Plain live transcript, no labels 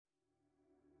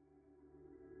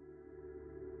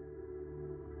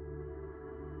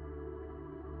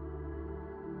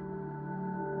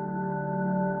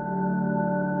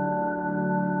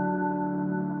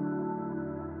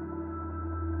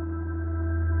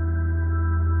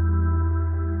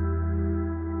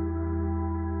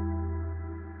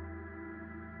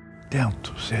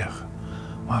tento ser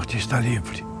um artista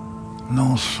livre.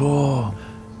 Não sou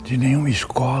de nenhuma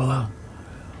escola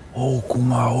ou com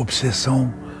uma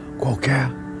obsessão qualquer.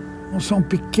 Não são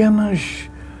pequenos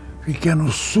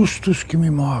sustos que me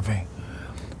movem.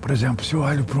 Por exemplo, se eu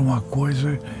olho para uma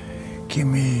coisa que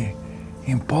me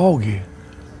empolgue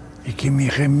e que me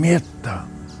remeta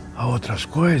a outras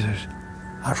coisas,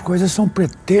 as coisas são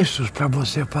pretextos para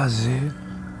você fazer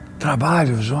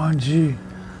trabalhos onde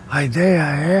a ideia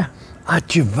é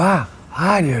ativar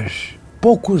áreas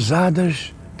pouco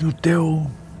usadas do teu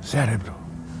cérebro.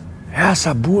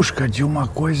 Essa busca de uma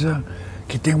coisa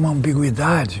que tem uma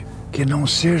ambiguidade, que não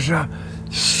seja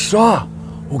só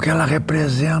o que ela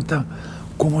representa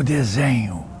como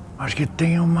desenho, mas que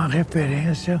tenha uma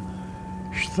referência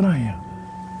estranha.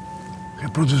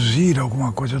 Reproduzir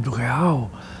alguma coisa do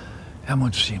real é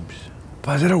muito simples.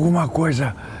 Fazer alguma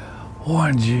coisa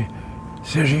onde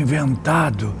seja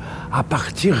inventado a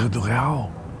partir do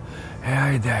real é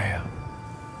a ideia.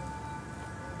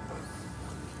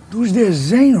 Dos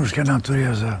desenhos que a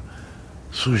natureza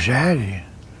sugere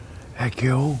é que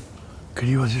eu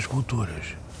crio as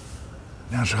esculturas.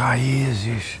 Nas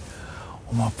raízes,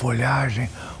 uma folhagem,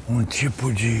 um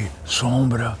tipo de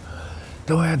sombra.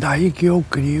 Então é daí que eu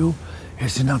crio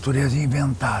essa natureza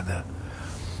inventada,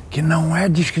 que não é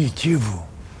descritivo,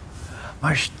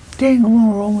 mas tem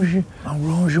ao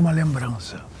longe uma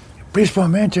lembrança.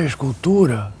 Principalmente a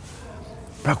escultura,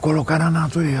 para colocar na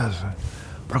natureza,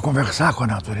 para conversar com a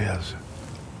natureza.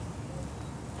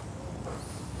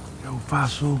 Eu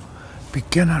faço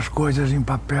pequenas coisas em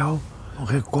papel, eu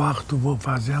recorto, vou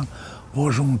fazendo,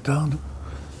 vou juntando.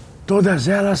 Todas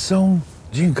elas são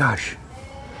de encaixe.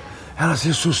 Elas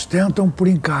se sustentam por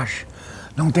encaixe.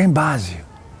 Não tem base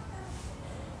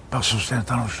para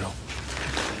sustentar no chão.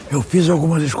 Eu fiz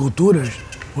algumas esculturas,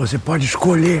 você pode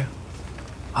escolher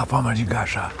a forma de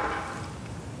encaixar.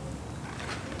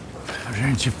 A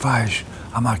gente faz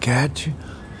a maquete,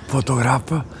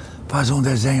 fotografa, faz um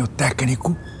desenho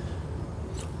técnico,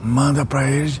 manda para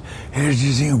eles, eles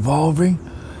desenvolvem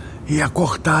e é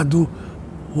cortado,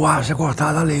 o aço é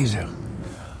cortado a laser.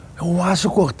 O aço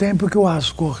cortem, porque o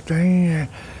aço cortem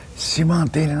se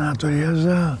mantém na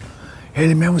natureza,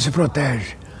 ele mesmo se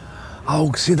protege. A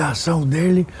oxidação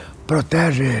dele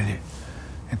protege ele.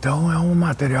 Então é um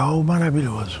material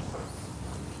maravilhoso.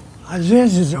 Às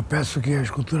vezes eu peço que a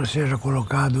escultura seja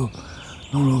colocada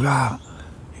num lugar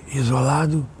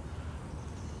isolado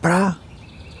para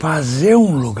fazer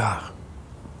um lugar.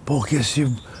 Porque se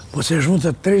você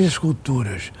junta 3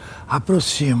 esculturas,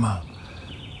 aproxima,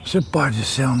 você pode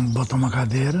botar uma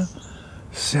cadeira,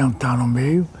 sentar no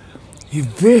meio e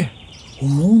ver o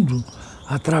mundo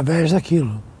através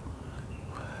daquilo.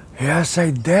 Essa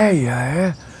ideia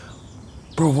é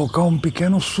provocar um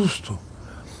pequeno susto,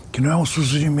 que não é um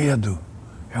susto de medo,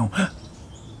 é um...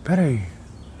 Peraí,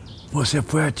 você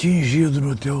foi atingido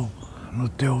no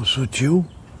teu sutil.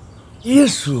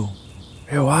 Isso,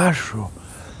 eu acho,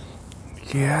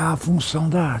 que é a função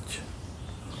da arte.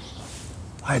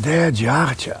 A ideia de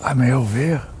arte, a meu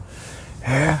ver,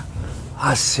 é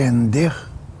acender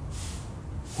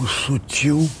o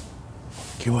sutil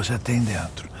que você tem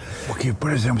dentro. Porque,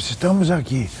 por exemplo, se estamos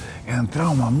aqui, entrar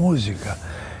uma música,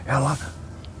 ela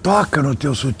toca no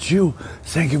teu sutil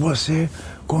sem que você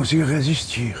consiga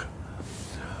resistir.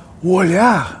 O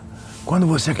olhar, quando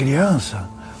você é criança,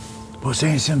 você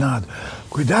é ensinado,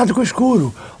 cuidado com o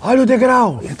escuro, olha o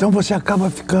degrau. Então você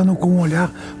acaba ficando com um olhar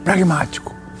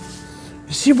pragmático.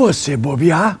 E se você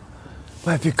bobear,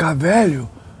 vai ficar velho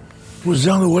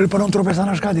usando o olho para não tropeçar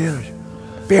nas cadeiras,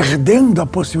 perdendo a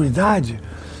possibilidade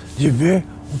de ver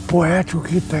o poético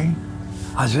que tem.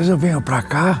 Às vezes eu venho para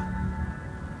cá,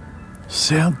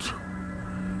 sento,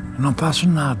 não faço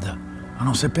nada, a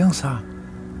não ser pensar.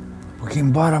 Porque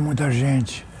embora muita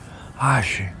gente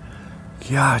ache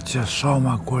que arte é só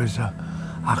uma coisa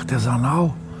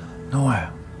artesanal, não é.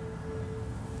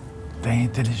 Tem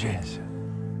inteligência.